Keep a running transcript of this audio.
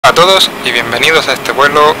Hola a todos y bienvenidos a este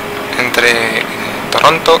vuelo entre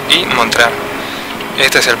Toronto y Montreal.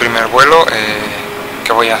 Este es el primer vuelo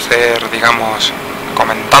que voy a hacer, digamos,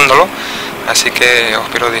 comentándolo, así que os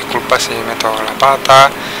pido disculpas si meto la pata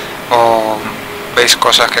o veis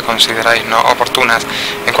cosas que consideráis no oportunas.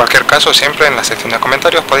 En cualquier caso, siempre en la sección de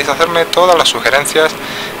comentarios podéis hacerme todas las sugerencias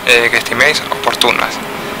que estiméis oportunas.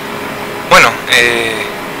 Bueno,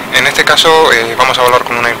 en este caso vamos a volar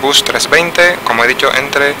con un Airbus A320, como he dicho,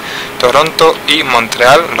 entre Toronto y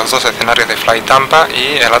Montreal, los dos escenarios de Fly Tampa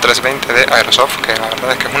y el A320 de Aerosoft, que la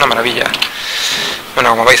verdad es que es una maravilla. Bueno,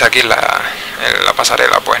 como veis aquí la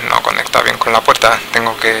pasarela pues no conecta bien con la puerta,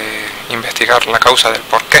 tengo que investigar la causa del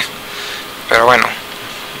por qué, pero bueno,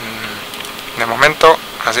 de momento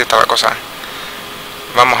así está la cosa.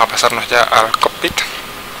 Vamos a pasarnos ya al cockpit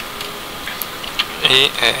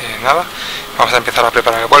y nada, vamos a empezar a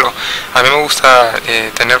preparar el vuelo. A mí me gusta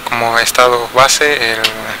tener como estado base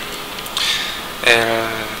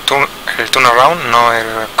el turnaround, no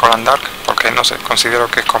el call and dark, porque no sé, considero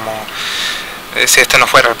que es como si este no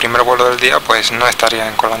fuera el primer vuelo del día, pues no estaría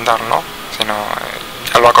en call and dark, ¿no? Sino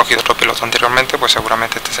ya lo ha cogido otro piloto anteriormente, pues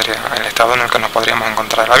seguramente este sería el estado en el que nos podríamos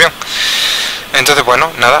encontrar el avión. Entonces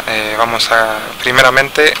bueno, nada, vamos a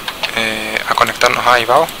primeramente a conectarnos a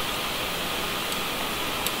IVAO.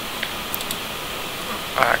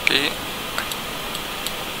 Aquí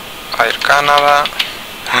Air Canada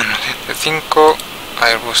 175,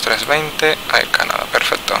 Airbus A320 Air Canada,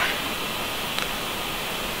 perfecto.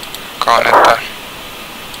 Conectar.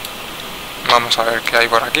 Vamos a ver qué hay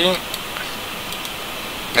por aquí.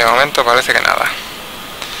 De momento parece que nada.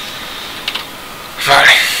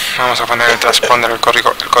 Vale, vamos a poner el transponder, el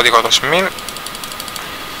código 2000.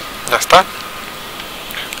 Ya está.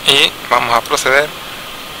 Y vamos a proceder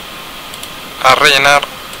a rellenar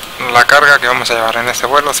la carga que vamos a llevar en este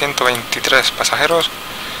vuelo, 123 pasajeros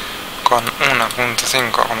con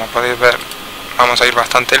 1.5, como podéis ver vamos a ir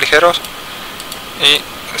bastante ligeros, y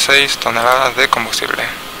 6 toneladas de combustible.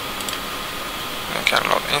 Aquí al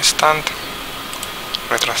load instant,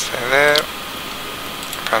 retroceder,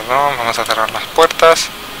 perdón, vamos a cerrar las puertas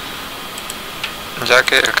ya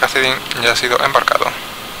que el casting ya ha sido embarcado.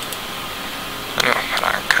 Venimos para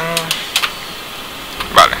acá.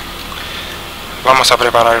 Vale, vamos a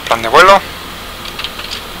preparar el plan de vuelo.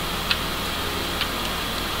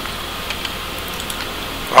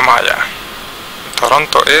 Vamos allá.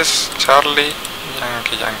 Toronto es Charlie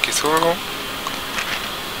Yankee Zulu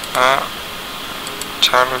a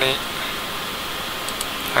Charlie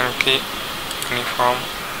Yankee Uniform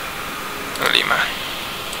Lima.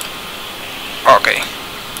 Ok.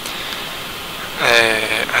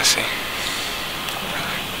 Así.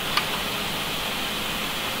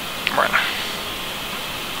 Bueno.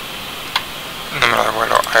 Número de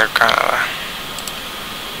vuelo Air Canada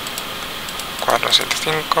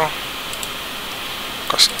 475,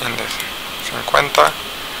 cost index 50,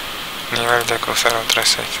 nivel de crucero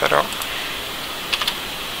 360.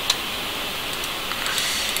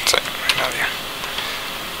 Sí, nadie.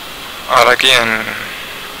 Ahora aquí en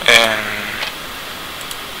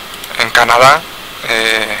Canadá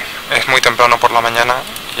es muy temprano por la mañana,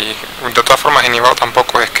 y de todas formas en IVAO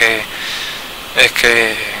tampoco es que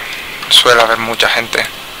suele haber mucha gente.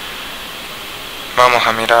 Vamos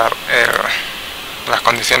a mirar las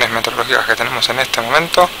condiciones meteorológicas que tenemos en este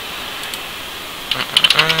momento.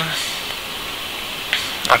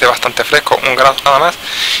 Hace bastante fresco, 1 grado nada más,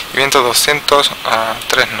 y viento 200 a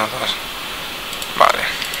 3 nudos. Vale,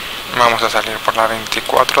 vamos a salir por la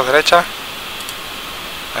 24 derecha,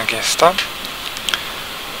 aquí está,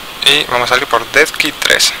 y vamos a salir por Despegue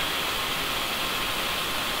 3.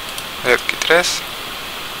 Despegue 3,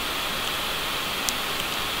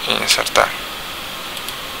 insertar.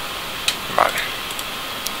 Vale,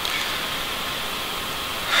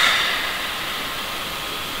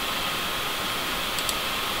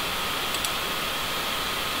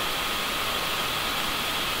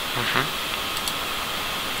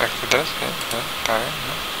 Despegue 3, sí, está bien,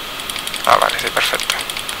 ¿no? Ah, vale, sí, perfecto.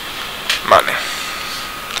 Vale,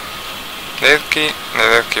 de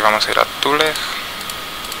Despegue vamos a ir a Tuleg.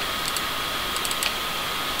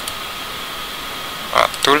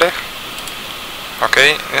 Ok,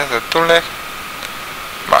 desde Tuleg.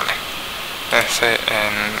 Vale,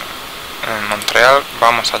 en Montreal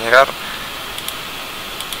vamos a llegar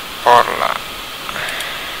por la,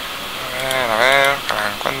 a ver, que la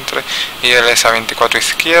encuentre, y el ACA4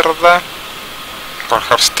 izquierda por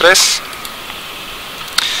Horse 3,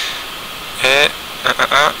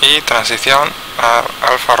 y transición a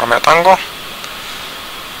Alfa Romeo Tango,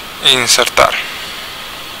 insertar.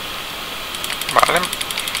 Vale,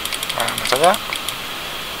 vamos allá.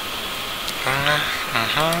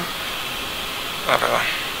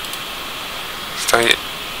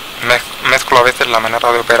 Mezclo a veces la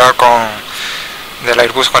manera de operar del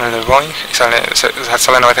Airbus con el del Boeing y salen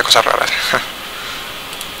a veces cosas raras.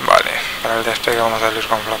 Vale, para el despegue vamos a salir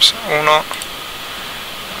con flaps 1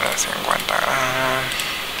 de 50 grados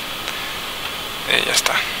y ya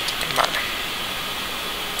está. Vale,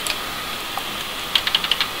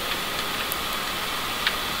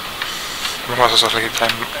 vamos a solicitar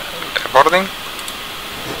el boarding.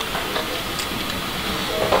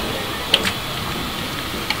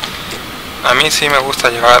 A mí sí me gusta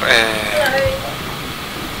llevar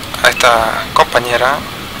a esta compañera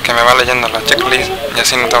que me va leyendo la checklist y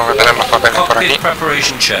así no tengo que tener los papeles por aquí.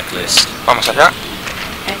 Vamos allá.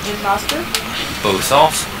 Engine master. Both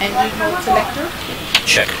off. Engine mode selector.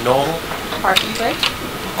 Check normal. Parking brake.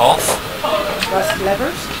 Off. Thrust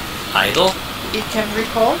levers. Idle. Ecam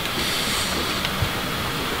recall.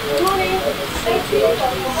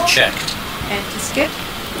 Checked. Anti-skid.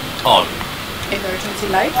 On. Emergency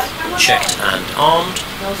lights. Checked and armed.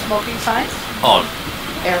 No smoking signs. On.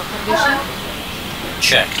 Air condition.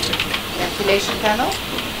 Checked. Ventilation panel.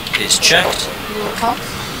 Is checked. Fuel pumps.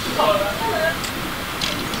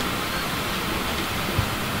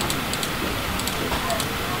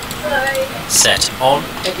 Set on.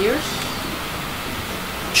 Adheres.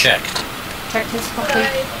 Checked. Checklist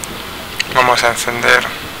complete. Vamos a encender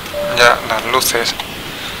ya las luces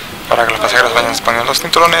para que los pasajeros vayan poniendo los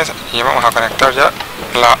cinturones y vamos a conectar ya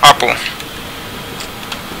la APU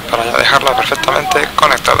para ya dejarla perfectamente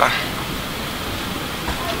conectada.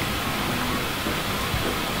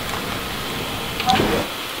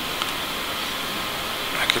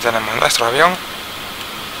 Aquí tenemos nuestro avión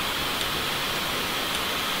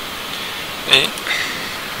y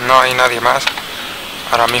no hay nadie más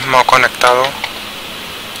ahora mismo conectado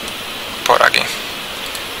por aquí.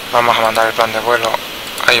 Vamos a mandar el plan de vuelo.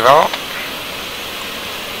 Ahí va.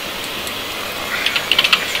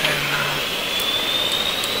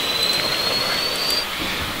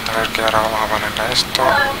 A ver que ahora vamos a ponerle a esto.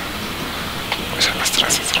 Pues a las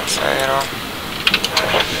 13:00.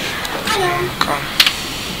 5.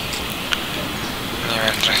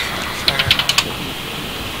 Nivel 3:0.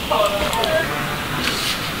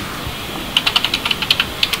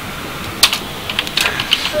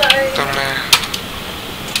 Doble.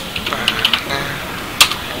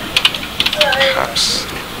 Hubs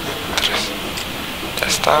 3. Ya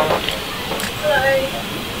está.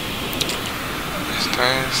 Esto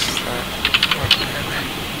es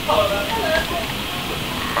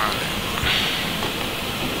vale.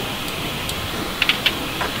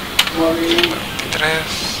 23.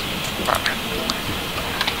 Vale.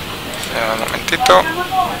 Un momentito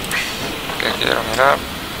que quiero mirar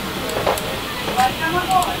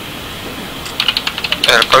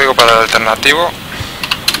el código para el alternativo,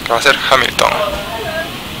 que va a ser Hamilton.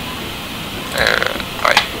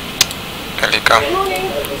 El ICA. A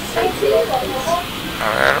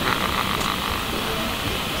ver.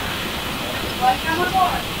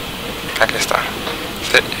 Aquí está.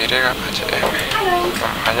 CYYM.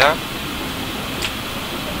 Vamos allá.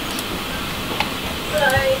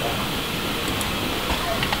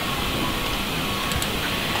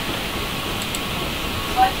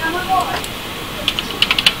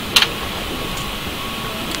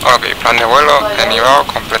 Ok, plan de vuelo enivado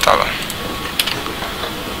completado.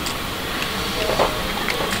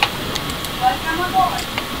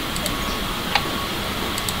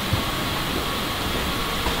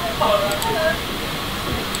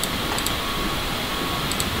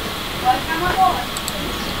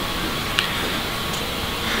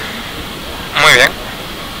 Muy bien.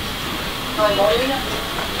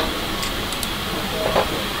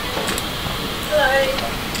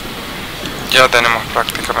 Ya tenemos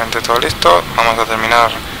prácticamente todo listo. Vamos a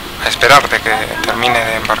terminar, a esperar de que termine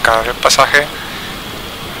de embarcar el pasaje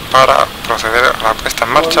para proceder a la puesta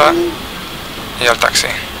en marcha y al taxi.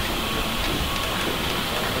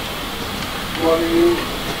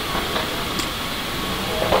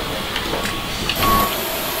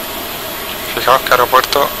 Fijaos que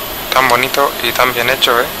aeropuerto tan bonito y tan bien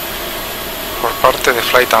hecho, por parte de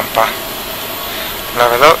Fly Tampa. La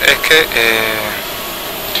verdad es que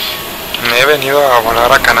me he venido a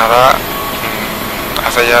volar a Canadá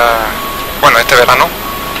hace ya, bueno, este verano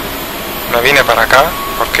me vine para acá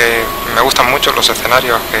porque me gustan mucho los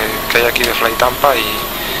escenarios que hay aquí de Fly Tampa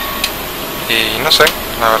y no sé,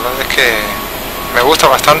 la verdad es que me gusta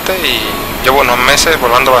bastante y llevo unos meses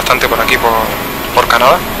volando bastante por aquí, por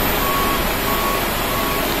Canadá.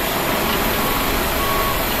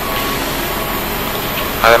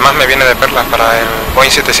 Además me viene de perlas para el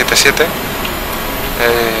Boeing 777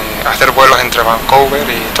 hacer vuelos entre Vancouver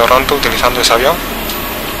y Toronto utilizando ese avión,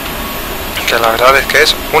 que la verdad es que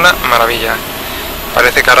es una maravilla.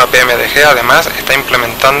 Parece que ahora PMDG además está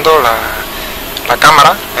implementando la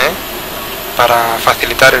cámara para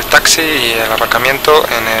facilitar el taxi y el aparcamiento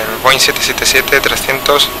en el Boeing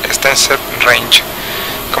 777-300 Extended Range.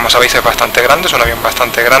 Como sabéis, es bastante grande, es un avión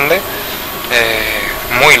bastante grande,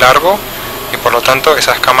 muy largo, y por lo tanto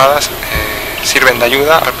esas cámaras sirven de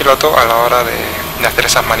ayuda al piloto a la hora de hacer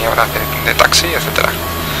esas maniobras de taxi, etcétera.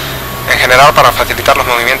 En general, para facilitar los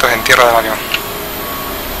movimientos en tierra del avión.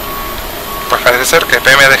 Pues parece ser que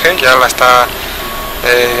PMDG ya la está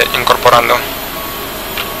incorporando.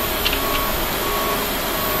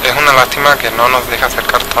 Es una lástima que no nos deje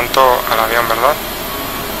acercar tanto al avión, ¿verdad?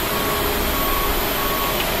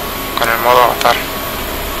 Con el modo avatar.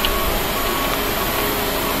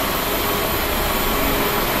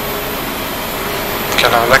 Que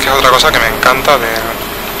la verdad es que es otra cosa que me encanta del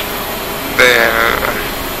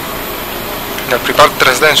Prepar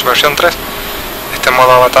 3D en su versión 3. Este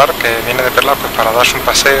modo avatar que viene de perla, pues para darse un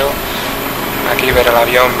paseo, aquí ver el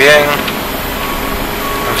avión bien,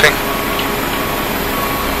 en fin,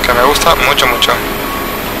 que me gusta mucho.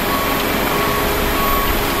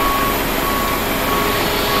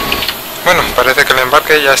 Bueno, parece que el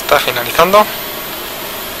embarque ya está finalizando,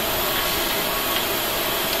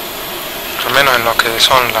 al menos en lo que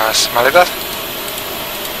son las maletas.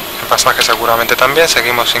 El pasaje seguramente también.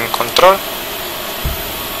 Seguimos sin control.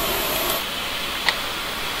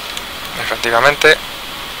 Efectivamente,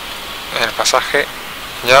 el pasaje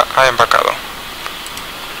ya ha embarcado.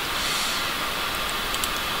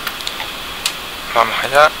 Vamos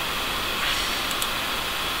allá.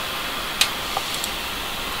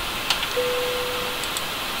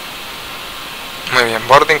 Muy bien,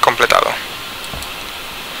 boarding completado.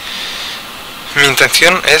 Mi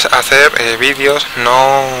intención es hacer vídeos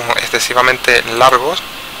no excesivamente largos,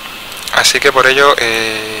 así que por ello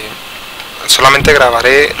solamente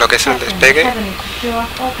grabaré lo que es el despegue.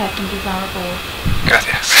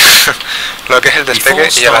 Gracias. Lo que es el despegue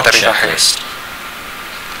y el aterrizaje.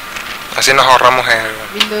 Así nos ahorramos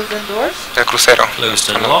el crucero.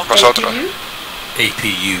 Bueno, vosotros.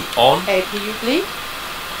 APU on. APU bleed.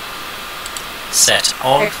 Set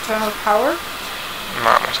on. External power.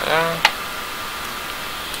 Vamos allá.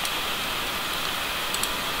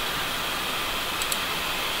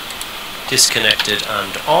 Disconnected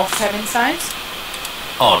and off. Cabin signs.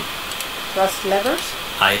 On. Thrust levers.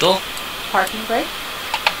 Idle. Parking brake.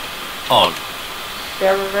 On.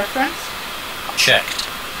 Barrel reference. Checked.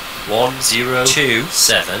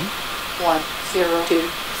 1027.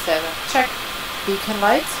 1027. Check. Beacon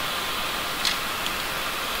lights.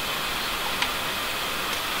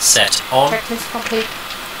 Set on. Checklist complete.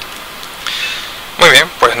 Muy bien,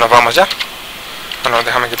 pues nos vamos ya. Bueno,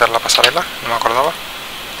 déjame quitar la pasarela, no me acordaba.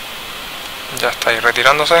 Ya está ahí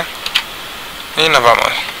retirándose. Y nos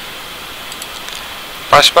vamos.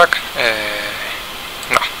 Flashback.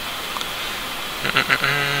 No.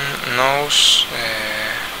 Nose.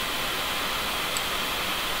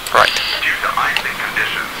 Right. Due to icing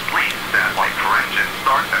conditions, please stand by for engine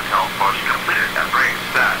start until push completed and brake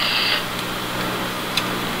set.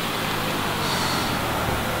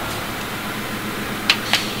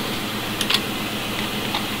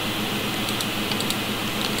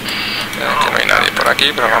 Que no hay nadie por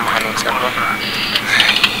aquí, pero vamos a anunciarlo.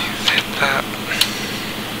 Z.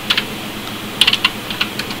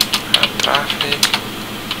 Traffic.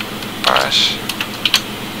 Pass.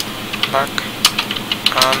 Back.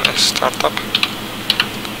 And startup.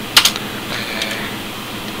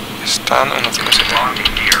 Stand 157.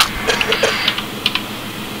 Locking gear.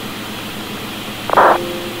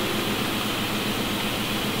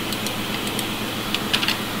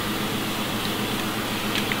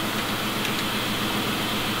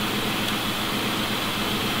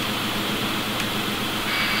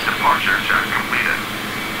 Departure check completed.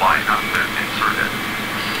 Flight outfit inserted.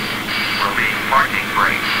 Release parking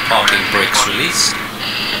brake. Parking brakes released.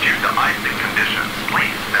 Due to icing conditions,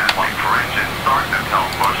 please stand by for engine start until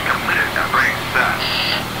push completed and brake set.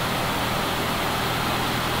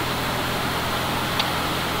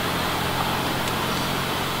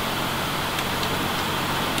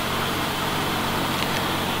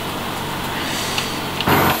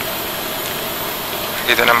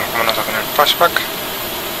 Aquí tenemos cómo nos hacen el flashback.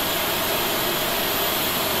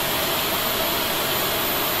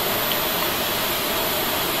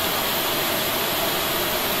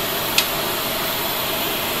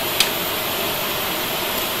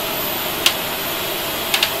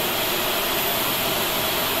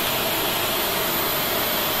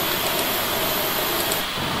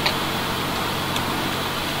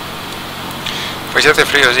 Pues ya hace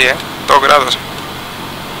frío, sí, 2 grados.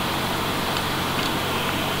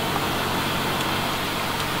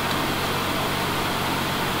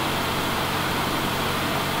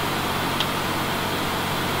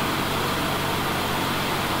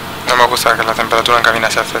 No me gusta que la temperatura en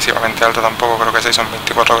cabina sea excesivamente alta tampoco, creo que 6 son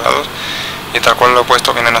 24 grados. Y tal cual lo he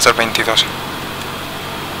puesto vienen a ser 22.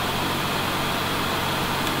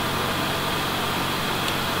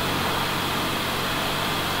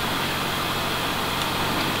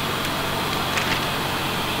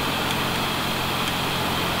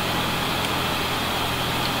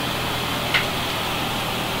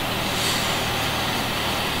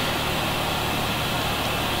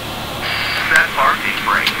 Set parking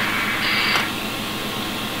brake.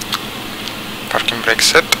 Parking brake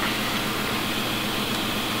set.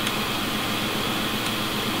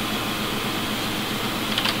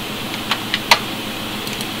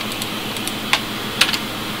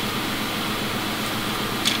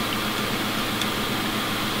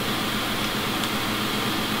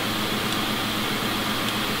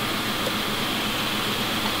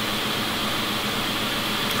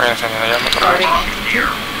 Voy a encender ya el motor. Starting Off engine gear.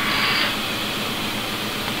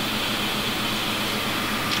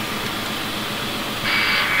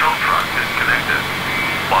 Fuel truck disconnected.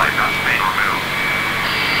 Fly nuts being removed.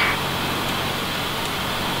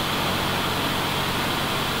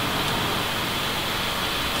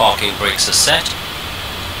 Parking brakes are set.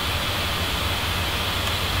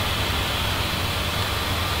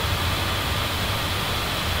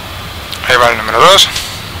 Ahí va el número 2.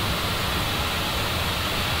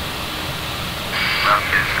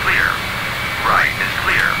 Left is clear. Right is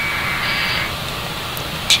clear.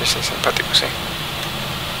 Sí, sí, simpático, sí.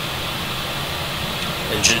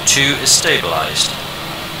 Engine 2 is stabilized.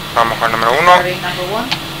 Vamos con el número 1. starting number 1.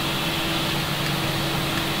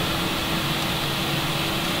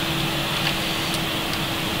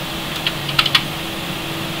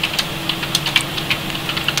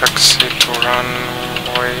 Taxi to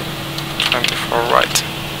runway 24 right.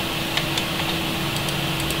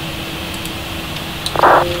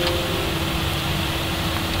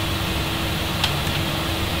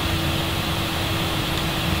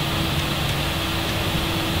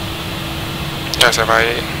 Ya se va a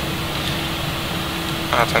ir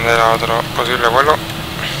a atender a otro posible vuelo.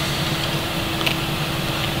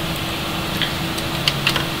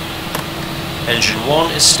 Engine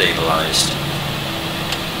 1 is stabilized.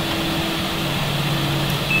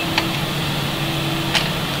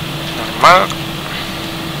 Normal.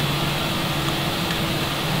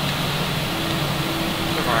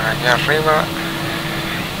 Y por aquí arriba.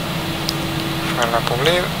 Fuera la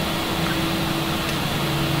public.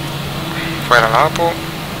 Fuera la APU.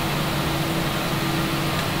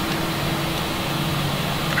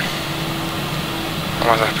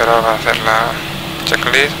 Vamos a esperar para hacer la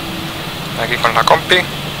checklist. Aquí con la compi.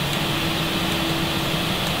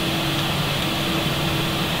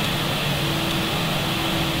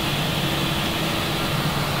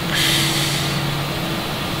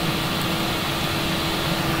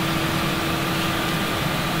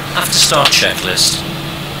 After start checklist.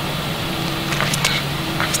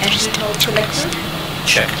 Engine mode selector.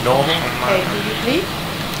 Check normal. APU bleed.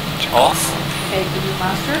 Off. APU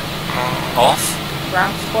master. Off.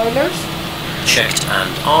 Ground spoilers. Checked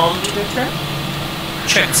and armed. Leader trim.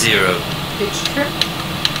 Checked 0. Pitch trim.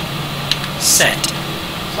 Set.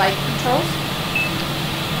 Flight controls.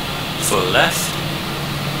 Full left.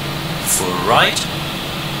 Full right.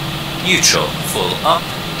 Neutral. Full up.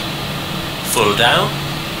 Full down.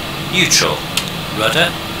 Neutral. Rudder.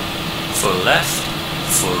 Full left.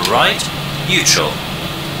 Full right. Neutral.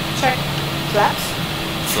 Check. Flaps.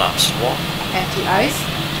 Flaps 1. Anti-ice.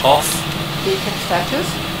 Off. Beacon status.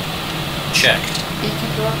 Checked.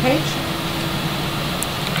 Beacon door page.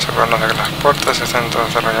 Asegurarnos de que las puertas estén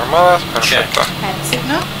todas cerradas y armadas. Perfecto. Hand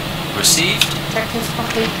signal. Received. Checklist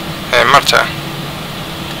complete. En marcha.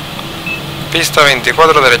 Pista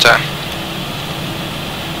 24 derecha.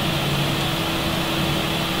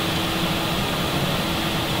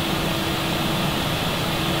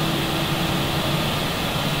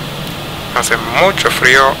 Hace mucho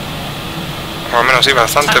frío, o al menos sí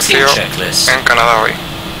bastante Taxi frío checklist. en Canadá hoy.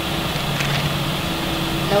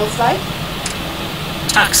 Nose light.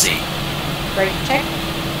 Taxi. Brake check.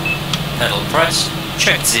 Pedal press.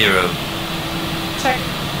 Checked 0. Check.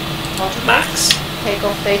 Motor Max.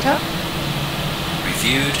 Takeoff data.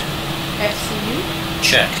 Reviewed. FCU.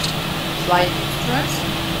 Checked. Flight instruments.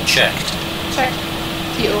 Checked. Check.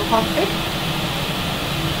 TO config.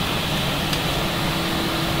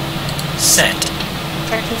 Set.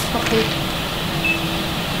 Checklist complete.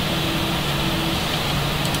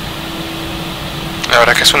 La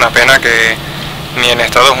verdad es que es una pena que ni en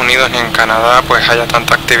Estados Unidos ni en Canadá pues haya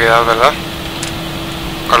tanta actividad, ¿verdad?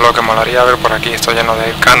 Con lo que molaría ver por aquí, esto lleno de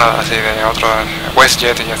Air Canada y de otros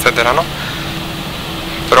WestJet y etcétera, ¿no?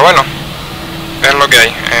 Pero bueno, es lo que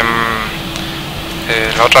hay.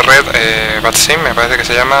 La otra red, Batsim me parece que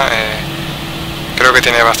se llama, creo que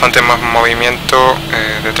tiene bastante más movimiento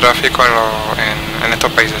de tráfico en estos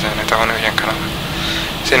países, en Estados Unidos y en Canadá.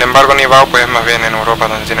 Sin embargo, Nivao pues es más bien en Europa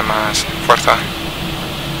donde tiene más fuerza.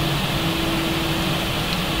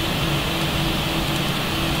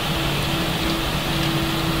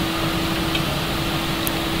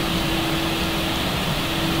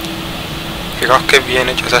 Fijaos qué bien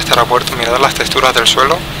hecho está este aeropuerto, mirad las texturas del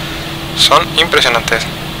suelo, son impresionantes.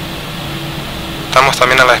 Estamos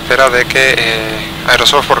también a la espera de que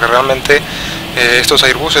Aerosoft, porque realmente estos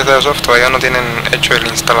Airbuses de Aerosoft todavía no tienen hecho el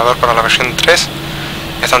instalador para la versión 3,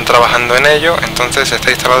 están trabajando en ello, entonces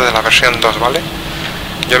está instalado desde la versión 2, ¿vale?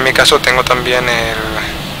 Yo en mi caso tengo también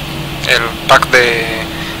el pack de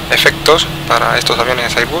efectos para estos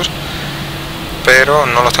aviones Airbus, pero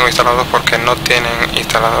no los tengo instalados porque no tienen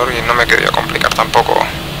instalador y no me he querido complicar tampoco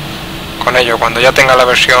con ello. Cuando ya tenga la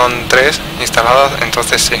versión 3 instalada,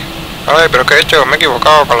 entonces sí. Ay, pero ¿qué he hecho? Me he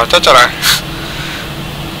equivocado con la cháchara.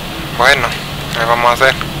 Bueno, ¿qué vamos a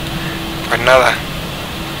hacer? Pues nada,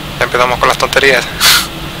 ya empezamos con las tonterías.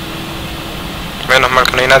 Menos mal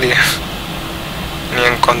que no hay nadie, ni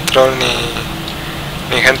en control ni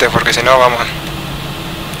gente, porque si no, vamos.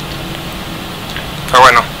 Pero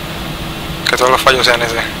bueno, que todos los fallos sean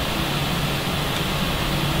ese.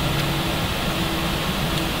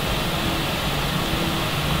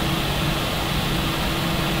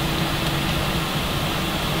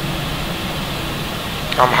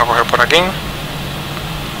 Vamos a coger por aquí, a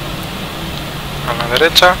la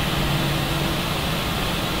derecha.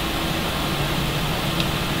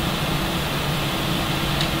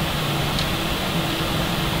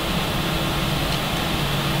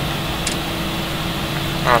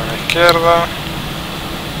 A la izquierda.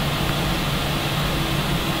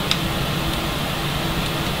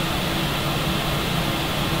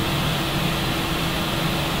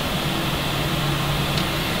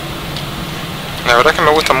 La verdad es que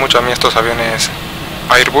me gustan mucho a mí estos aviones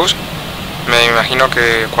Airbus. Me imagino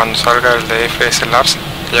que cuando salga el de FS Labs,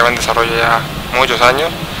 que lleva en desarrollo ya muchos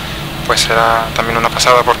años, pues será también una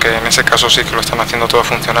pasada, porque en ese caso sí que lo están haciendo todo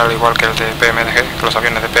funcional, igual que el de PMDG, que los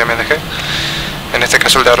aviones de PMDG. En este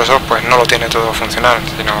caso el de Aerosoft pues no lo tiene todo funcional,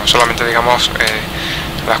 sino solamente, digamos,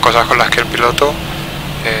 las cosas con las que el piloto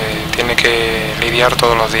tiene que lidiar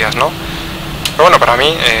todos los días, ¿no? Pero bueno, para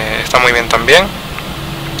mí está muy bien también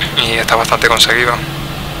y está bastante conseguido.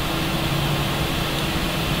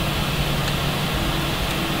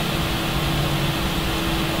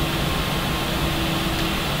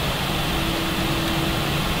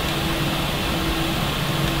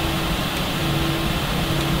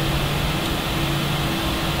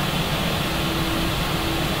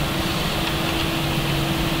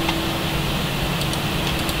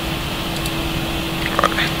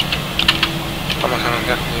 Vamos a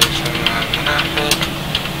anunciar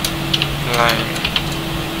line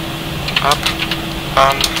up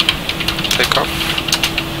and take off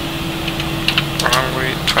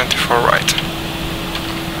runway 24 right.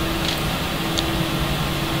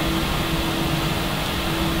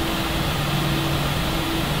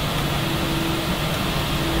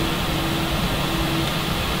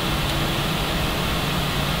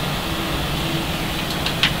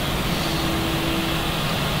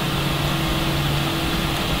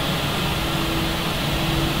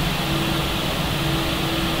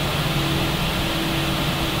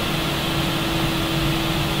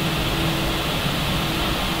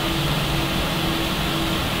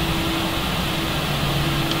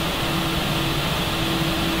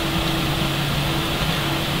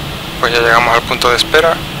 Pues ya llegamos al punto de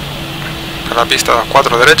espera, a la pista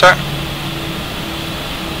 24 derecha.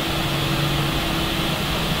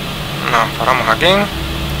 Nos paramos aquí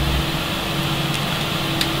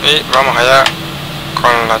y vamos allá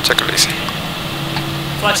con la checklist.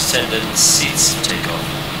 Flight attendants, seats for takeoff.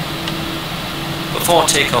 Before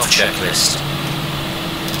takeoff checklist.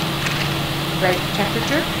 Brake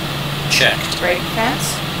temperature. Checked. Brake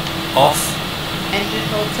fans. Off. Engine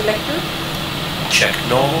mode selector. Check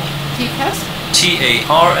normal. TCAS.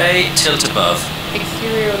 TARA tilt above.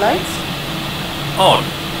 Exterior lights. On.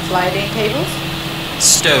 Sliding cables.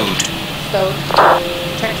 Stowed. Stowed.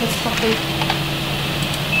 Checklist complete.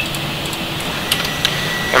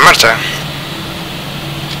 En marcha.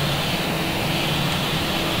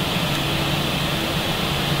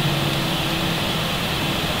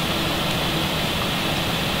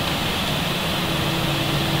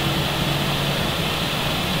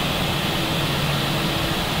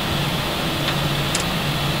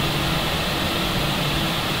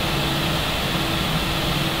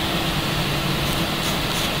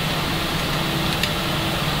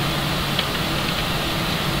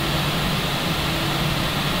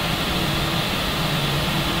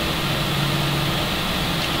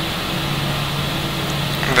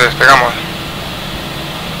 Despegamos.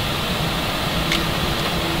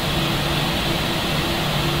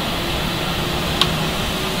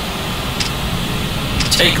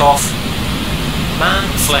 Take off. Man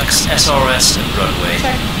flex SRS and runway.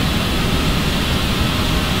 Check.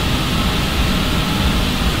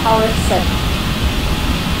 Power set.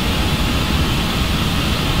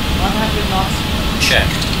 100 knots.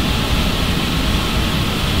 Checked.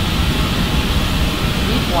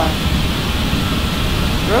 Lead 1.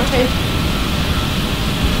 Rotate.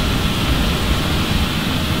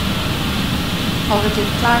 Positive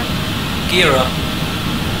climb. Gear up.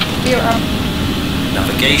 Gear up.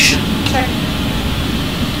 Navigation. Check.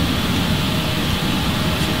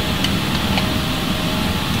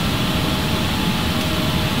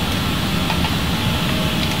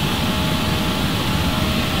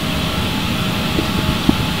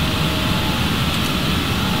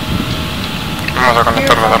 Vamos a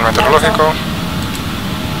conectar radar meteorológico.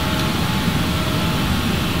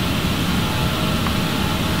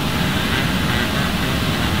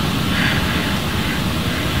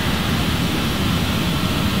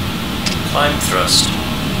 Climb thrust.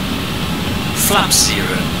 Flap 0.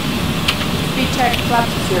 Speed check, flap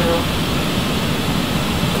 0.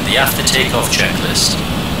 And the after takeoff checklist.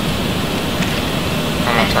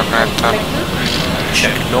 Vamos a conectar. Selector.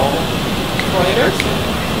 Check normal. Spoilers.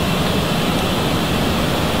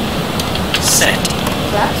 Set.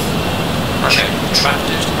 Flaps. Check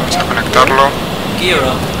retracted. Vamos a conectarlo. Gear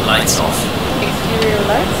up. Lights off. Exterior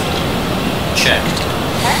lights. Checked.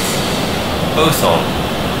 Hacks. Both on.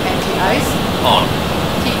 Anti-ice. On.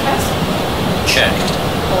 TCAS. Checked.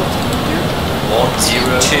 Altimeter.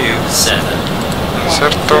 1027.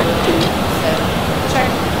 Inserto. 7. Check.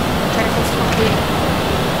 Checklist complete.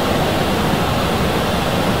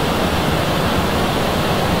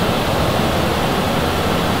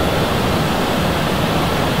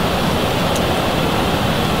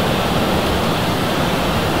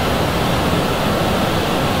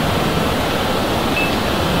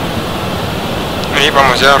 Y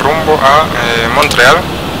vamos ya rumbo a Montreal,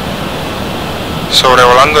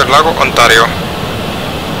 sobrevolando el lago Ontario.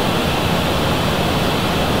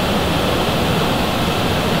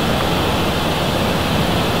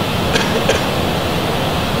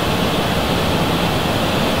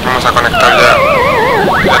 Vamos a conectar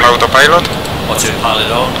ya el autopilot.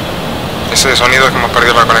 Autopilot on. Ese sonido es que hemos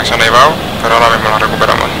perdido la conexión a IBAO, pero ahora mismo la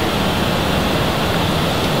recuperamos.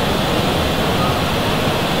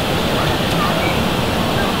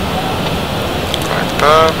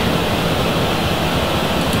 Conectar.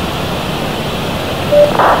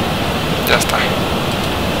 Ya está.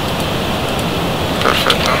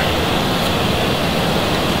 Perfecto.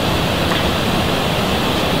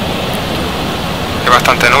 Hay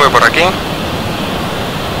bastante nube por aquí.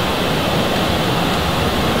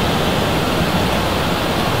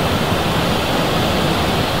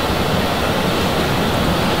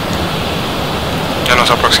 Ya nos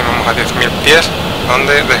aproximamos a 10.000 pies,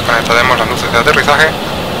 donde desconectaremos las luces de aterrizaje.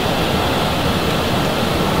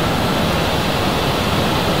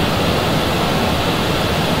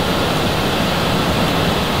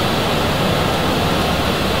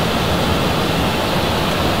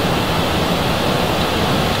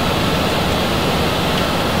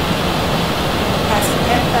 Passing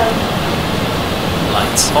 10,000.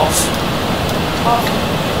 Lights off. Off.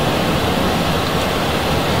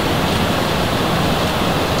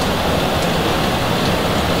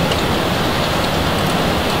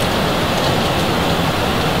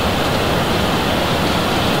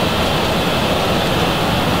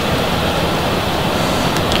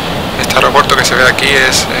 Este aeropuerto que se ve aquí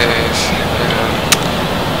es el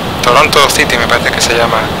Toronto City, me parece que se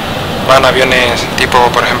llama. Van aviones tipo,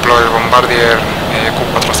 por ejemplo, el Bombardier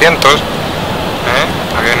Q400,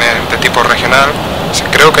 aviones de tipo regional.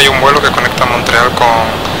 Creo que hay un vuelo que conecta Montreal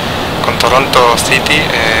con Toronto City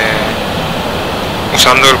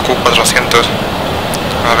usando el Q400.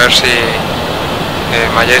 A ver si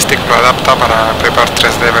Majestic lo adapta para Prepar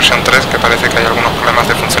 3D versión 3, que parece que hay algunos problemas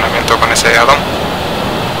de funcionamiento con ese add-on.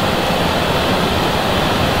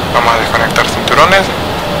 Vamos a desconectar cinturones.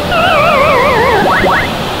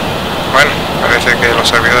 Bueno, parece que los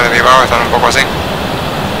servidores de IBAO están un poco así.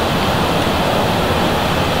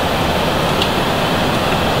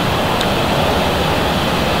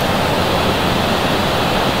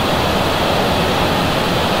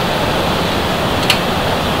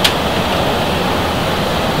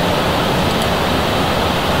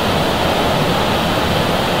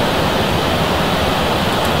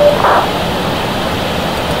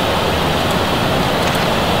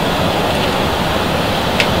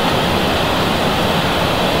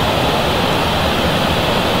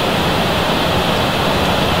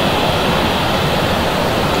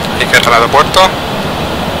 ligera al aeropuerto.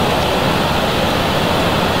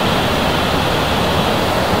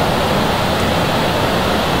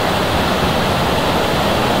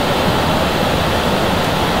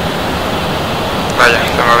 Vaya,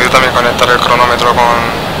 se me olvidó también conectar el cronómetro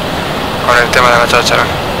con el tema de la cháchara.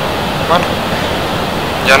 Bueno,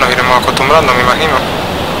 ya nos iremos acostumbrando, me imagino.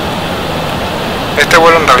 Este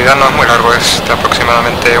vuelo en realidad no es muy largo, es de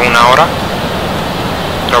aproximadamente 1 hora.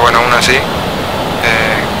 Pero bueno, aún así,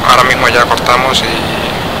 ahora mismo ya cortamos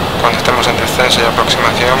y cuando estemos en descenso y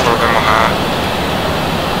aproximación volvemos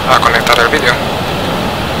a conectar el vídeo.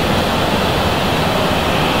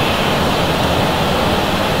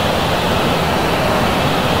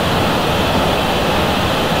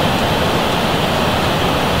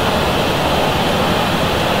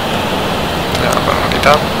 Ya lo podemos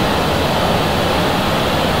quitar.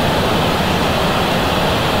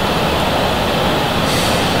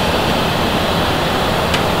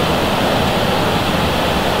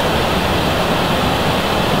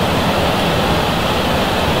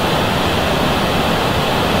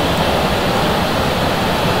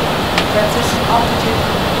 Transition altitude.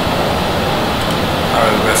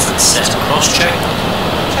 Arrow reference set across check.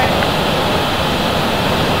 Check.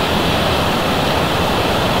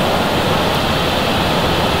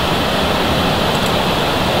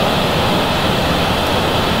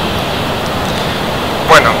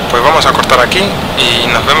 Bueno, pues vamos a cortar aquí y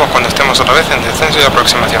nos vemos cuando estemos otra vez en descenso y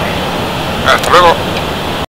aproximación. Hasta luego.